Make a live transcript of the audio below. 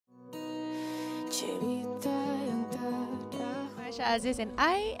Aisyah Aziz and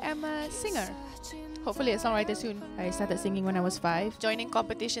I am a singer. Hopefully a songwriter soon. I started singing when I was 5. Joining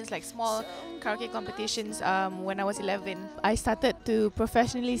competitions like small karaoke competitions when I was 11. I started to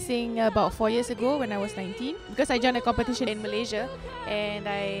professionally sing about 4 years ago when I was 19. Because I joined a competition in Malaysia and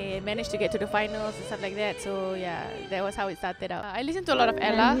I managed to get to the finals and stuff like that. So yeah, that was how it started out. I listened to a lot of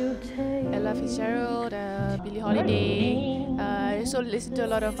Ella Fitzgerald, Billie Holiday. I also listened to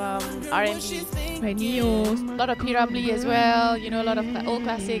a lot of R&B by Neo, a lot of P. Ramlee as well, you know, a lot of old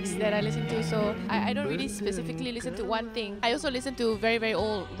classics that I listen to. So I don't really specifically listen to one thing. I also listen to very, very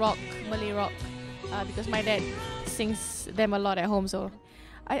old rock, Malay rock, because my dad sings them a lot at home. So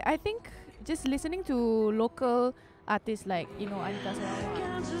I think just listening to local artists like, you know, Anita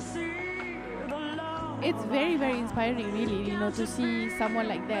Sarawak, it's very, very inspiring really, you know, to see someone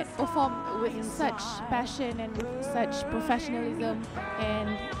like that perform with such passion and with such professionalism,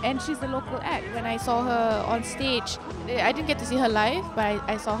 and she's a local act. When I saw her on stage, I didn't get to see her live, but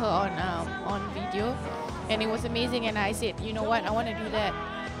I saw her on video, and it was amazing, and I said, you know what, I want to do that.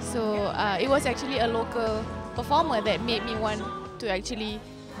 So it was actually a local performer that made me want to actually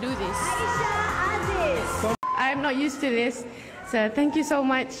do this. I'm not used to this. So thank you so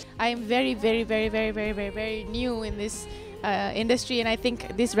much. I'm very, very, very, very, very, very, very new in this industry, and I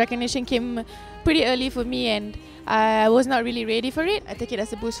think this recognition came pretty early for me, and I was not really ready for it. I take it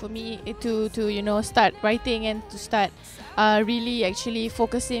as a boost for me to you know, start writing and to start really actually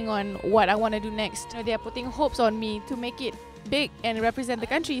focusing on what I want to do next. You know, they are putting hopes on me to make it big and represent the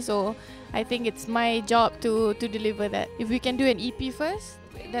country, so I think it's my job to deliver that. If we can do an EP first,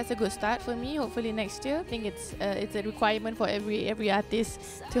 that's a good start for me. Hopefully next year. I think it's a requirement for every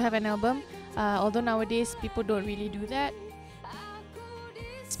artist to have an album. Although nowadays people don't really do that.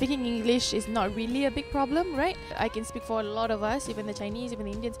 Speaking English is not really a big problem, right? I can speak for a lot of us, even the Chinese, even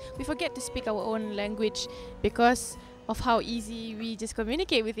the Indians. We forget to speak our own language because of how easy we just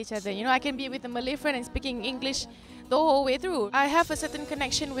communicate with each other. You know, I can be with a Malay friend and speaking English the whole way through. I have a certain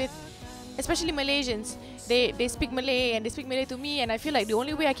connection with, especially Malaysians. They speak Malay and they speak Malay to me, and I feel like the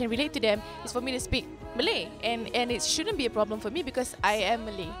only way I can relate to them is for me to speak Malay, and it shouldn't be a problem for me because I am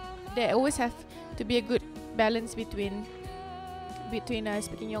Malay. There always have to be a good balance between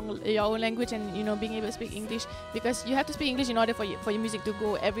speaking your own language and, you know, being able to speak English, because you have to speak English in order for your music to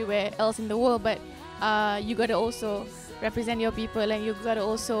go everywhere else in the world, but you got to also represent your people, and you got to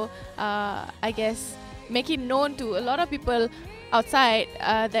also I guess make it known to a lot of people outside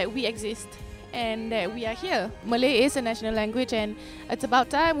that we exist and that we are here. Malay is a national language, and it's about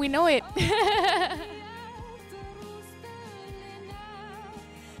time we know it.